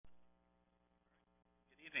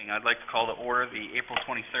I'd like to call to order the April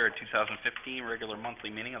 23rd, 2015 regular monthly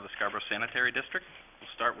meeting of the Scarborough Sanitary District. We'll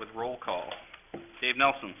start with roll call. Dave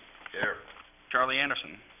Nelson. Here. Charlie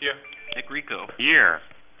Anderson. Here. Nick Rico. Here.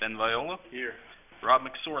 Ben Viola. Here. Rob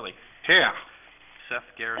McSorley. Here. Seth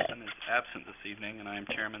Garrison is absent this evening, and I am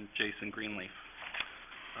Chairman Jason Greenleaf.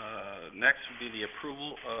 Next would be the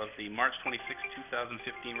approval of the March 26,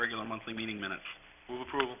 2015 regular monthly meeting minutes. Move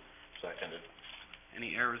approval. Seconded.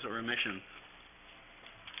 Any errors or omissions?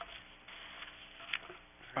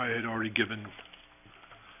 I had already given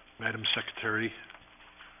Madam Secretary.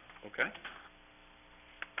 Okay.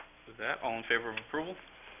 With that, all in favor of approval?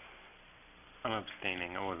 I'm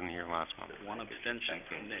abstaining. I wasn't here last month. One abstention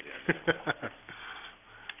from Nick.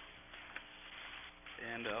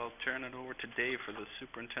 And I'll turn it over to Dave for the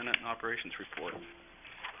Superintendent and Operations Report.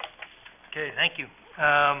 Okay, thank you.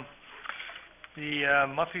 The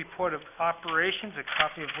monthly report of operations, a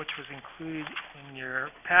copy of which was included in your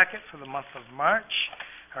packet for the month of March.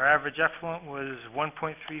 Our average effluent was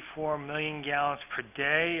 1.34 million gallons per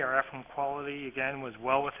day. Our effluent quality, again, was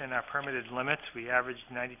well within our permitted limits. We averaged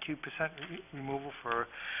 92% removal for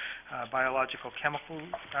biochemical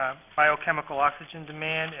oxygen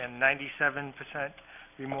demand and 97%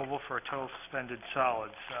 removal for total suspended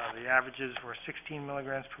solids. The averages were 16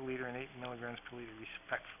 milligrams per liter and 8 milligrams per liter,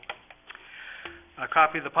 respectively. A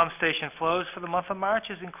copy of the pump station flows for the month of March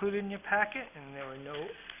is included in your packet, and there were no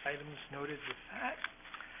items noted with that.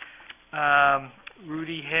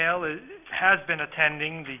 Rudy Hale has been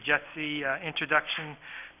attending the JETSI Introduction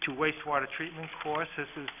to Wastewater Treatment course.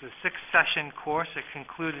 This is the 6th session course. It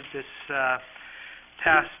concluded this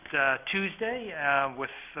past Tuesday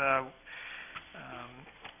with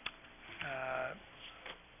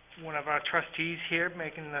one of our trustees here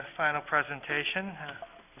making the final presentation,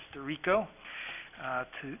 Mr. Rico,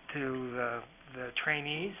 to the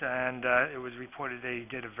trainees, and it was reported they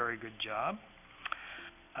did a very good job.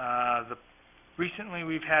 Recently,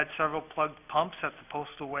 we've had several plugged pumps at the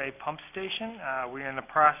Postal Way pump station. We're in the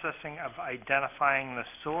processing of identifying the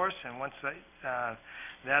source, and once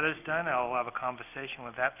that is done, I'll have a conversation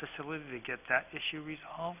with that facility to get that issue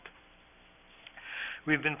resolved.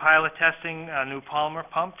 We've been pilot testing a new polymer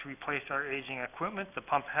pump to replace our aging equipment. The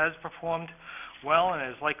pump has performed well, and it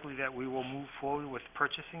is likely that we will move forward with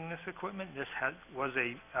purchasing this equipment. This was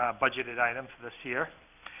a budgeted item for this year.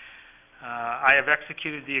 I have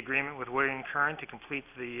executed the agreement with William Kern to complete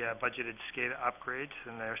the budgeted SCADA upgrades,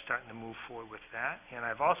 and they're starting to move forward with that. And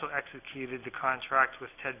I've also executed the contract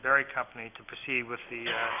with Ted Berry Company to proceed with the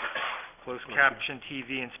closed caption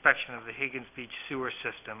TV inspection of the Higgins Beach sewer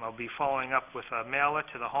system. I'll be following up with a mailer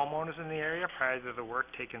to the homeowners in the area prior to the work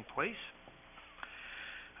taking place.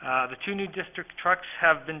 The 2 new district trucks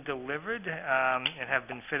have been delivered and have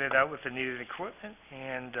been fitted out with the needed equipment,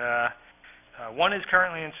 and one is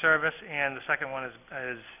currently in service, and the second one is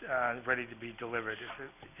ready to be delivered.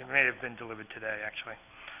 It may have been delivered today, actually.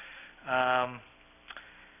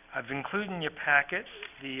 I've included in your packet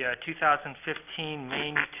the 2015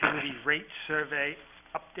 Maine Utility Rate Survey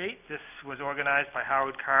update. This was organized by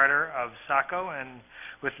Howard Carter of Saco and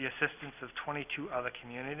with the assistance of 22 other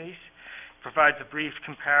communities. It provides a brief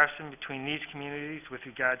comparison between these communities with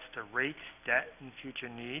regards to rates, debt, and future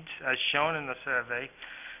needs. As shown in the survey,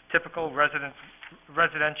 typical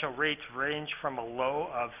residential rates range from a low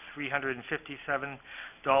of $357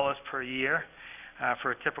 per year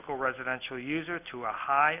for a typical residential user to a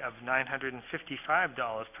high of $955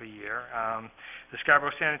 per year. The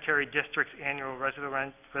Scarborough Sanitary District's annual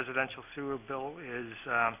residential sewer bill is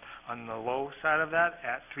on the low side of that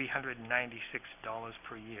at $396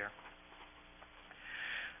 per year.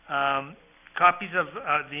 Copies of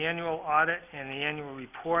the annual audit and the annual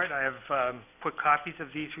report. I have put copies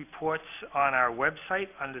of these reports on our website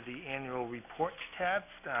under the annual reports tab,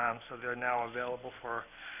 so they're now available for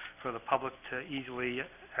the public to easily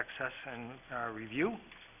access and review.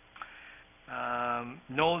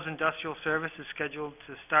 Knowles Industrial Service is scheduled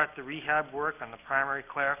to start the rehab work on the primary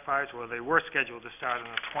clarifiers. Well, they were scheduled to start on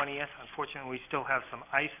the 20th. Unfortunately, we still have some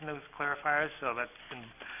ice in those clarifiers, so that's been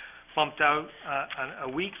bumped out a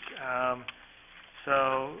week.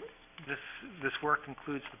 So this work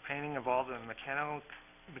includes the painting of all the mechanical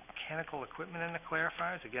equipment in the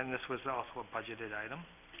clarifiers. Again, this was also a budgeted item.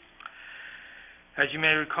 As you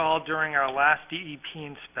may recall, during our last DEP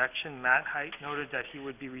inspection, Matt Height noted that he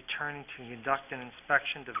would be returning to conduct an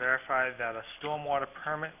inspection to verify that a stormwater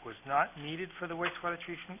permit was not needed for the wastewater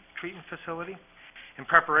treatment facility. In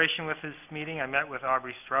preparation with this meeting, I met with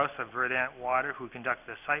Aubrey Strauss of Verdant Water, who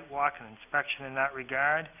conducted a site walk and inspection in that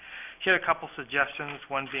regard. She had a couple suggestions,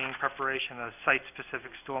 one being preparation of a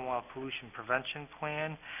site-specific stormwater pollution prevention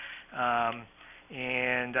plan,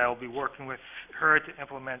 and I'll be working with her to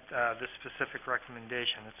implement this specific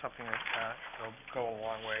recommendation. It's something that will go a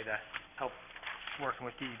long way to help working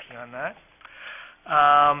with DEP on that.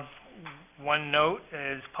 One note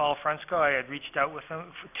is Paul Frensko. I had reached out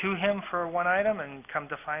to him for one item, and come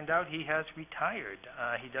to find out he has retired.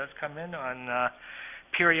 He does come in on a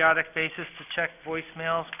periodic basis to check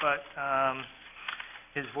voicemails, but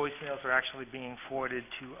his voicemails are actually being forwarded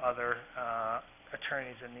to other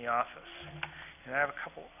attorneys in the office. And I have a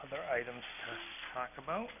couple other items to talk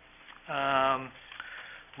about.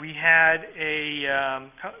 We had a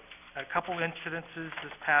couple incidences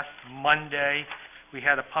this past Monday. We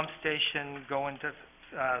had a pump station go into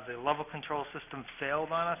the level control system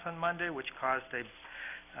failed on us on Monday, which caused a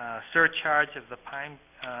surcharge of the Pine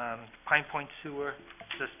Point sewer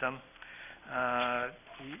system,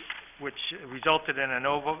 which resulted in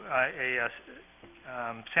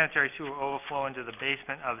sanitary sewer overflow into the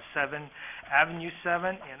basement of Avenue 7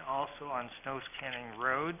 and also on Snows Canning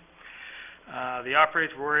Road. The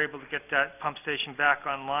operators were able to get that pump station back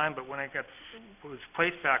online, but when it was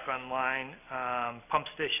placed back online, pump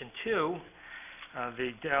station 2,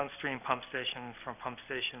 the downstream pump station from pump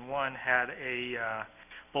station 1, had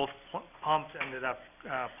both pumps ended up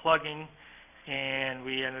plugging, and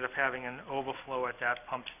we ended up having an overflow at that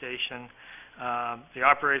pump station. The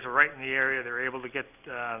operators were right in the area. They were able to get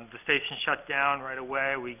the station shut down right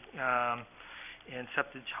away. And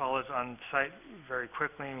septic haulers on site very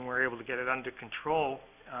quickly, and we were able to get it under control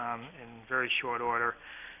in very short order.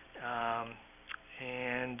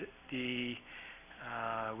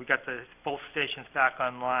 We got both stations back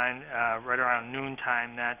online right around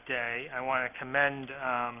noontime that day. I want to commend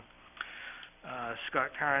Scott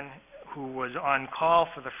Curran, who was on call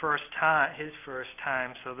for his first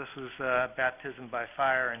time. So this was baptism by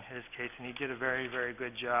fire in his case, and he did a very, very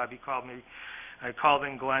good job. He called me. I called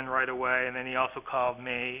in Glenn right away, and then he also called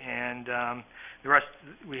me, and the rest,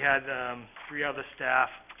 we had 3 other staff,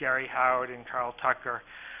 Gary Howard and Carl Tucker,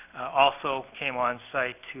 also came on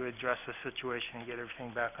site to address the situation and get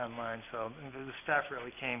everything back online. So the staff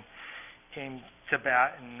really came to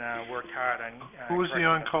bat and worked hard on. Who was the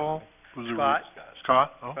on call? Was Scott.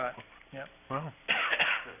 Scott? Oh. Scott. Yep. Wow.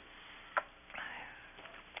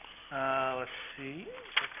 Let's see.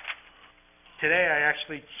 Today I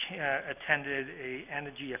actually attended a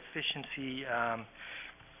energy efficiency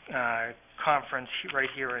conference right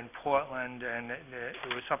here in Portland, and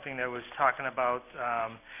it was something that was talking about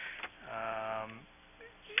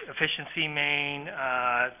efficiency Maine,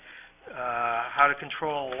 how to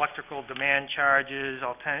control electrical demand charges,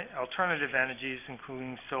 alternative energies,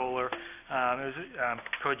 including solar. There was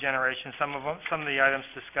cogeneration. Some of the items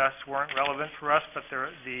discussed weren't relevant for us, but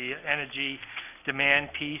the energy demand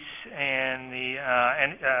piece and the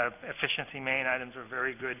efficiency Maine items are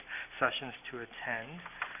very good sessions to attend.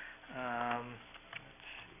 Let's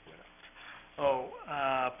see what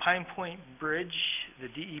else. Pine Point Bridge, the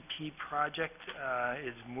DEP project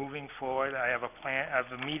is moving forward. I have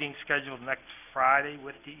a meeting scheduled next Friday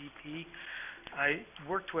with DEP. I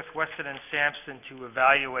worked with Weston and Sampson to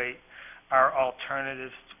evaluate our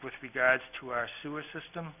alternatives with regards to our sewer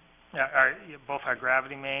system, both our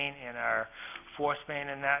gravity main and our force main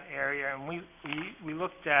in that area, and we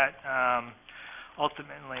looked at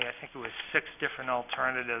ultimately, I think it was 6 different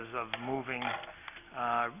alternatives of moving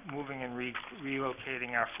and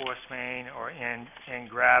relocating our force main and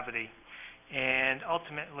gravity, and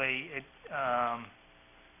ultimately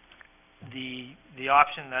the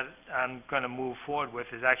option that I'm going to move forward with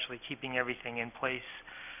is actually keeping everything in place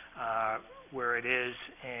where it is,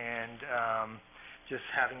 and just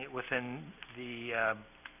having it within the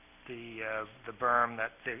berm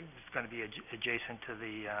that is going to be adjacent to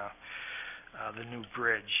the new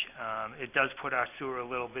bridge. It does put our sewer a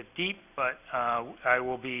little bit deep, but I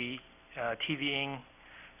will be TVing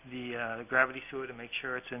the gravity sewer to make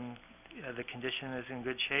sure it's in the condition is in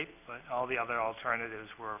good shape. But all the other alternatives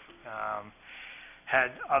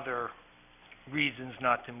had other reasons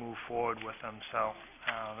not to move forward with them. So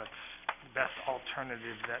that's the best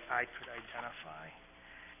alternative that I could identify.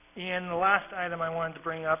 And the last item I wanted to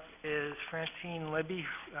bring up is Francine Libby.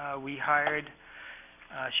 We hired,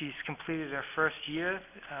 she's completed her first year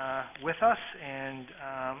with us, and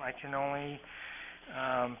I can only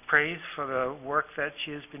praise for the work that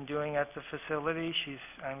she has been doing at the facility.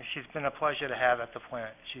 She's been a pleasure to have at the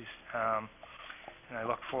plant. And I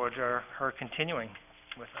look forward to her continuing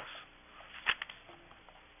with us.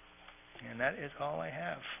 And that is all I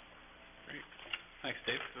have. Great. Thanks,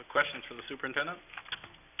 Dave. Questions for the superintendent?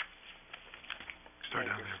 Start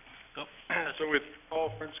down there. Oh. So with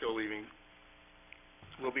Paul Frensko leaving,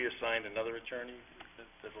 will be assigned another attorney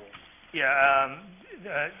that will Yeah,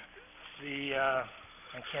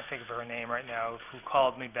 I can't think of her name right now, who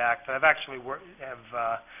called me back, but I've actually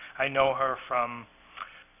I know her from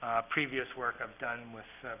previous work I've done with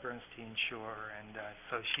Bernstein Shore, and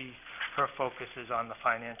so her focus is on the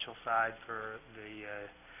financial side for the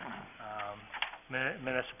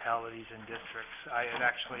municipalities and districts. I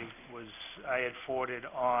had forwarded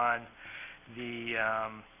on the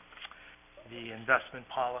investment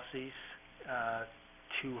policies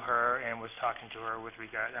to her and was talking to her with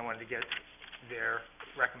regard. I wanted to get their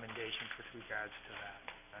recommendations with regards to that.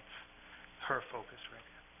 That's her focus right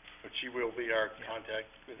now. But she will be our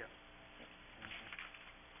contact. Yeah.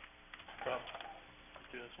 Rob,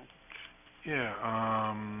 do you have something? Yeah,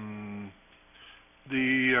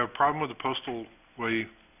 the problem with the postal way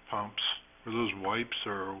pumps, were those wipes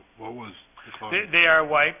or what was the cause? They are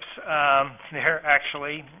wipes. They're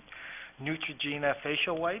actually Neutrogena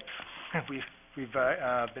facial wipes. We've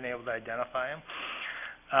been able to identify them.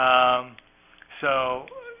 So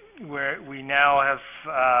we now have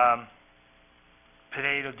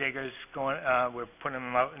potato diggers going. We're putting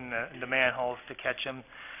them out in the manholes to catch them,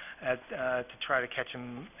 to try to catch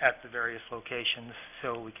them at the various locations,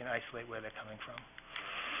 so we can isolate where they're coming from.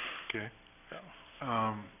 Okay. So.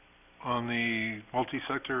 On the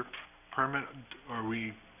multi-sector permit,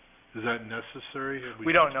 is that necessary?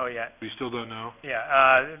 We don't know yet. We still don't know? Yeah,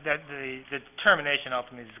 that the determination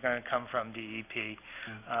ultimately is going to come from DEP.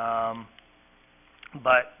 Yeah.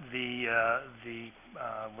 But the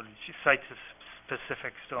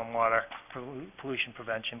site-specific stormwater pollution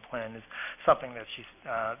prevention plan is something that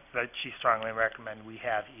she strongly recommended we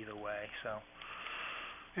have either way. So.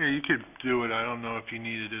 Yeah, you could do it. I don't know if you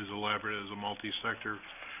need it as elaborate as a multi-sector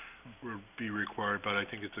would be required, but I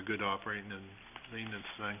think it's a good operating and maintenance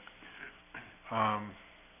thing.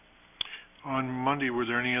 On Monday, were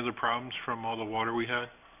there any other problems from all the water we had?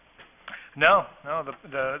 No.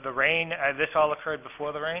 The rain. This all occurred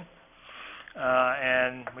before the rain,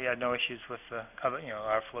 and we had no issues with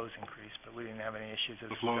our flows increased, but we didn't have any issues.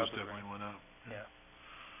 The flows definitely went up. Yeah.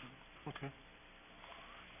 Okay.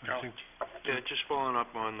 Yeah, just following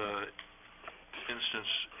up on the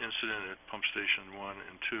incident at Pump Station 1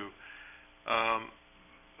 and 2.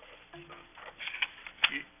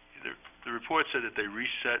 The report said that they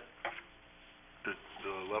reset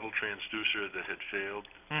the level transducer that had failed.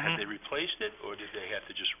 Mm-hmm. Had they replaced it, or did they have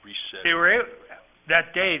to just reset They it? were that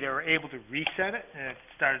day. They were able to reset it, and it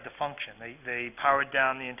started to function. They powered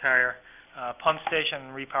down the entire pump station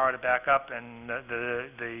and repowered it back up, and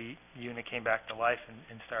the unit came back to life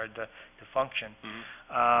and started to function.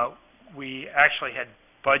 Mm-hmm. We actually had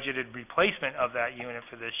budgeted replacement of that unit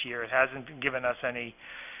for this year. It hasn't given us any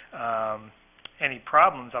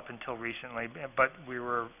problems up until recently, but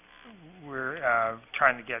we're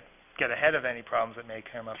trying to get ahead of any problems that may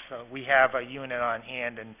come up. So we have a unit on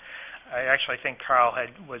hand, and I actually think Carl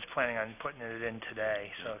was planning on putting it in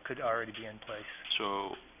today, so it could already be in place.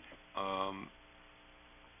 So,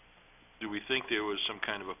 do we think there was some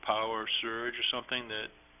kind of a power surge or something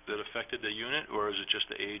that affected the unit, or is it just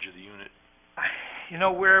the age of the unit?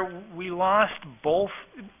 Where we lost both,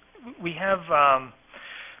 we have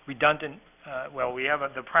redundant. We have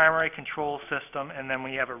the primary control system, and then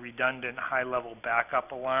we have a redundant high-level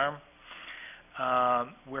backup alarm.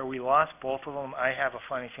 Where we lost both of them, I have a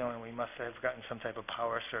funny feeling we must have gotten some type of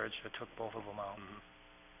power surge that took both of them out.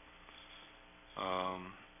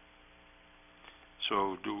 Mm-hmm.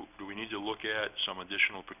 So do we need to look at some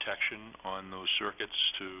additional protection on those circuits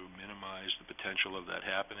to minimize the potential of that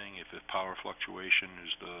happening if power fluctuation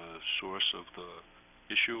is the source of the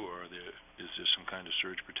issue, or is there some kind of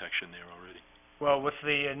surge protection there already? Well, with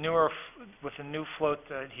the new float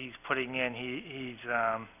that he's putting in, he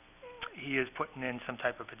is putting in some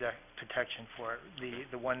type of protection for it.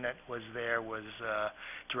 The one that was there was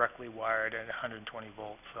directly wired at 120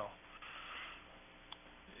 volts. So.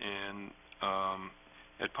 And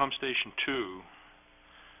at Pump Station 2,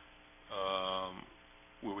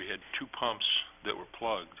 where we had two pumps that were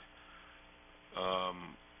plugged,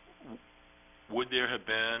 would there have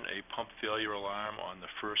been a pump failure alarm on the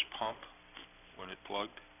first pump when it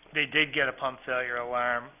plugged? They did get a pump failure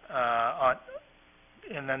alarm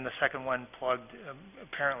and then the second one plugged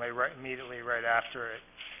apparently immediately right after it.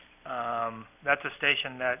 That's a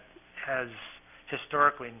station that has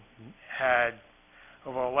historically had,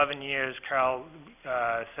 over 11 years, Carl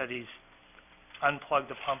said he's unplugged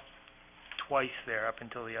the pump twice there up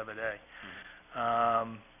until the other day.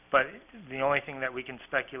 Mm-hmm. But the only thing that we can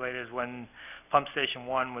speculate is when Pump Station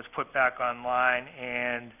 1 was put back online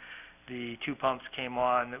and the two pumps came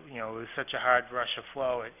on, it was such a hard rush of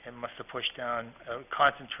flow, it must have pushed down a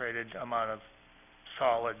concentrated amount of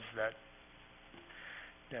solids that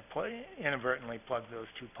inadvertently plugged those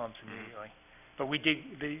two pumps immediately. But we did,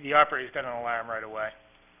 the operators got an alarm right away.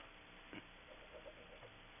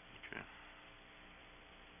 Okay.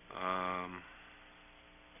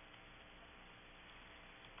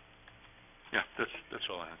 Yeah, that's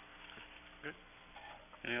all I have.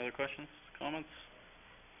 Any other questions, comments?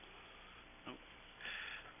 Nope.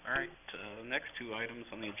 All right, next two items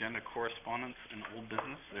on the agenda, correspondence and old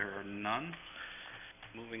business. There are none.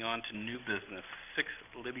 Moving on to new business, 6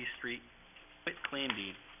 Libby Street, quit claim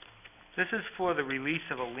deed. This is for the release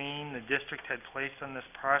of a lien the district had placed on this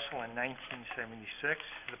parcel in 1976.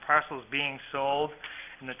 The parcel is being sold,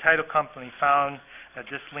 and the title company found that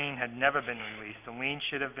this lien had never been released. The lien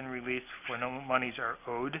should have been released before no monies are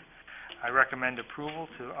owed. I recommend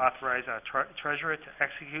approval to authorize our treasurer to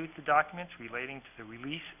execute the documents relating to the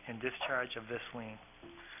release and discharge of this lien.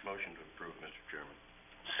 Motion to approve, Mr. Chairman.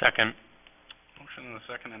 Second. Motion and a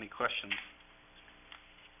second. Any questions?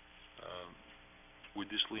 Would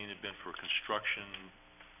this lien have been for construction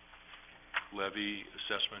levy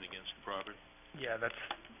assessment against the property? Yeah, that's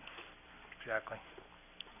exactly.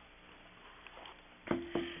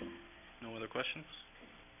 No other questions?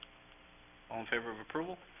 All in favor of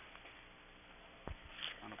approval?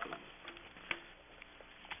 Unapproved.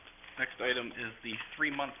 Next item is the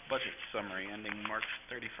 3-month budget summary ending March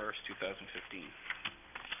 31st, 2015.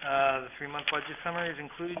 The 3-month budget summary is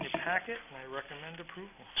included in your packet, and I recommend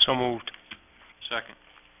approval. So moved. Second.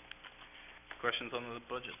 Questions on the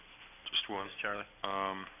budget? Just one. Yes, Charlie.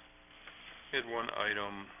 We had one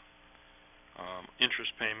item,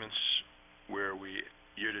 interest payments, where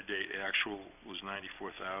year-to-date actual was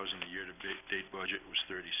 $94,000, the year-to-date budget was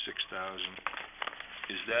 $36,000.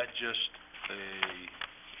 Is that just a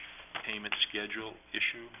payment schedule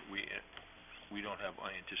issue? We don't have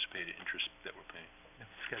unanticipated interest that we're paying.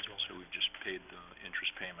 It's scheduled. So we've just paid the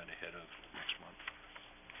interest payment ahead of next month.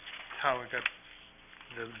 How we got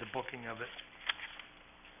the booking of it.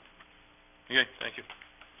 Okay, thank you.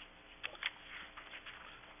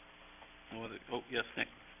 No other, yes,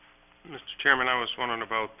 Nick. Mr. Chairman, I was wondering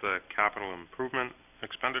about the capital improvement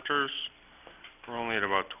expenditures. We're only at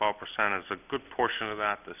about 12%. Is a good portion of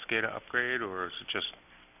that the SCADA upgrade, or is it just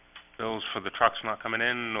bills for the trucks not coming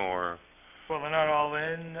in, or? Well, they're not all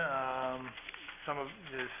in. Some of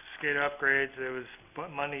the SCADA upgrades, there was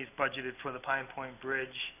monies budgeted for the Pine Point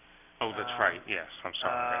Bridge. Oh, that's right, yes, I'm sorry.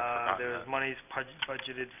 I forgot There was that. monies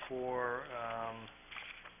budgeted for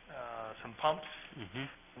some pumps,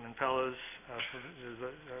 some impellers. So there's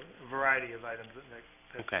a variety of items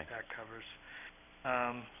that covers.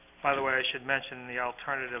 By the way, I should mention the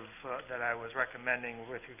alternative that I was recommending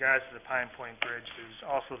with regards to the Pine Point Bridge is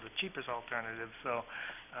also the cheapest alternative. So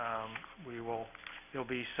there'll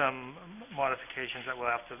be some modifications that we'll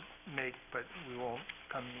have to make, but we won't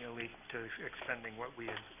come nearly to expending what we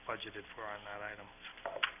had budgeted for on that item.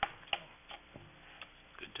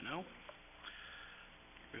 Good to know.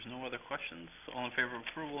 There's no other questions. All in favor of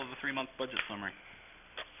approval of the 3-month budget summary?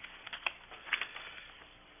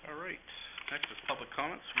 All right. Next is public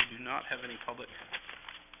comments. We do not have any public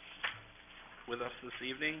with us this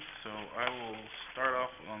evening, so I will start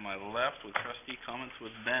off on my left with trustee comments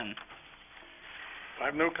with Ben.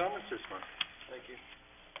 I have no comments this month. Thank you.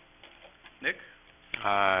 Nick?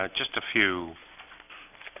 Just a few.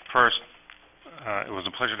 First, it was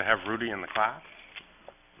a pleasure to have Rudy in the class.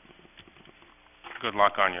 Good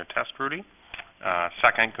luck on your test, Rudy.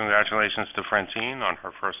 Second, congratulations to Francine on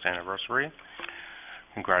her first anniversary.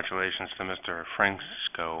 Congratulations to Mr.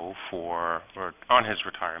 Francisco on his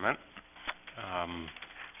retirement.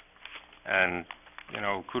 And,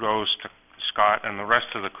 kudos to Scott and the rest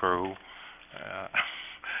of the crew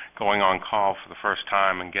going on call for the first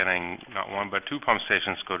time and getting not one but 2 pump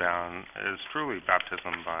stations go down is truly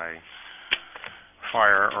baptism by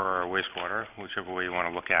fire or wastewater, whichever way you want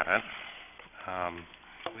to look at it.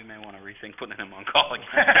 We may want to rethink putting him on call again.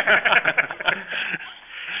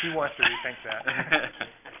 He wants to rethink that.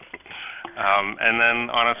 And then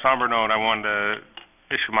on a somber note, I wanted to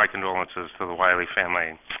issue my condolences to the Wiley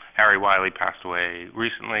family. Harry Wiley passed away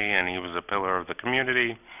recently, and he was a pillar of the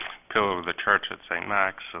community, pillar of the church at St.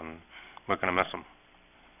 Max, and we're going to miss him.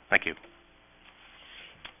 Thank you.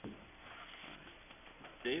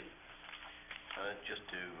 Dave? Just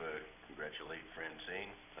to congratulate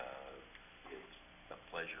Francine. It's a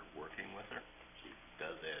pleasure working with her. She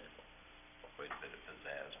does add quite a bit of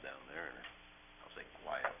pizzazz down there in her, I'll say,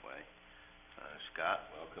 quiet way.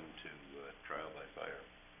 Scott, welcome to Trial by Fire.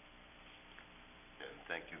 And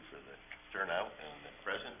thank you for the turnout and the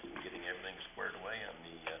present and getting everything squared away on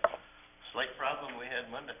the slight problem we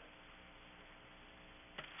had Monday.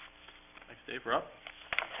 Thanks, Dave. Rob?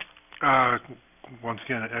 Once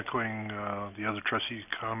again, echoing the other trustees'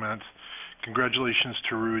 comments, congratulations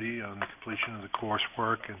to Rudy on the completion of the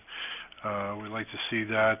coursework, and we'd like to see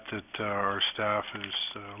that our staff is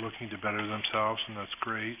looking to better themselves, and that's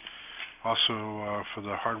great. Also, for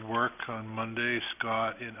the hard work on Monday,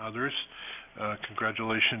 Scott and others,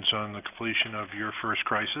 congratulations on the completion of your first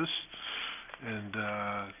crisis, and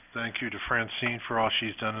thank you to Francine for all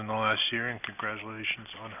she's done in the last year, and congratulations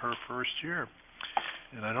on her first year.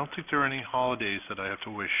 And I don't think there are any holidays that I have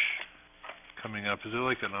to wish coming up. Is there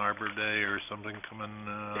like an Arbor Day or something coming?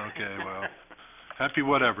 Okay, well, happy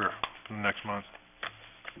whatever for the next month.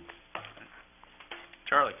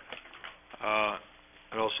 Charlie?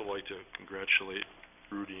 I'd also like to congratulate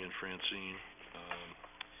Rudy and Francine,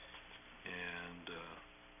 and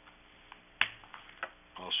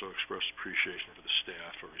also express appreciation for the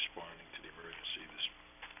staff for responding to the emergency this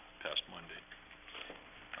past Monday.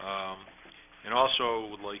 And also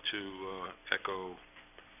would like to echo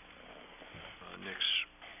Nick's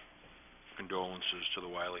condolences to the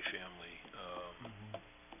Wiley family.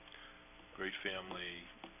 Great family,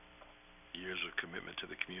 years of commitment to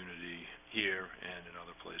the community here and in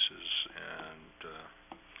other places,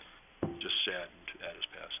 and just saddened at his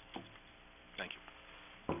passing. Thank you.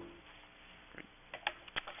 Great.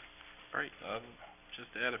 All right,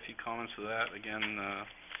 just to add a few comments to that, again,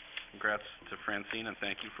 congrats to Francine, and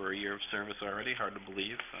thank you for a year of service already. Hard to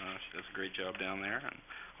believe. She does a great job down there, and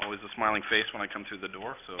always a smiling face when I come through the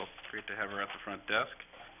door, so great to have her at the front desk.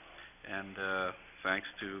 And thanks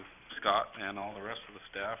to Scott and all the rest of the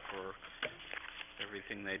staff for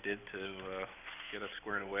everything they did to get us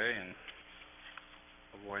squared away and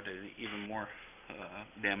avoid even more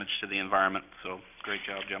damage to the environment. So great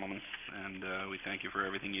job, gentlemen, and we thank you for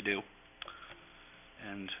everything you do.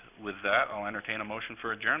 And with that, I'll entertain a motion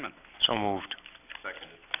for adjournment. So moved.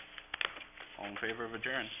 Seconded. All in favor of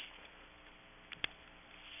adjourn?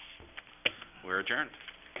 We're adjourned.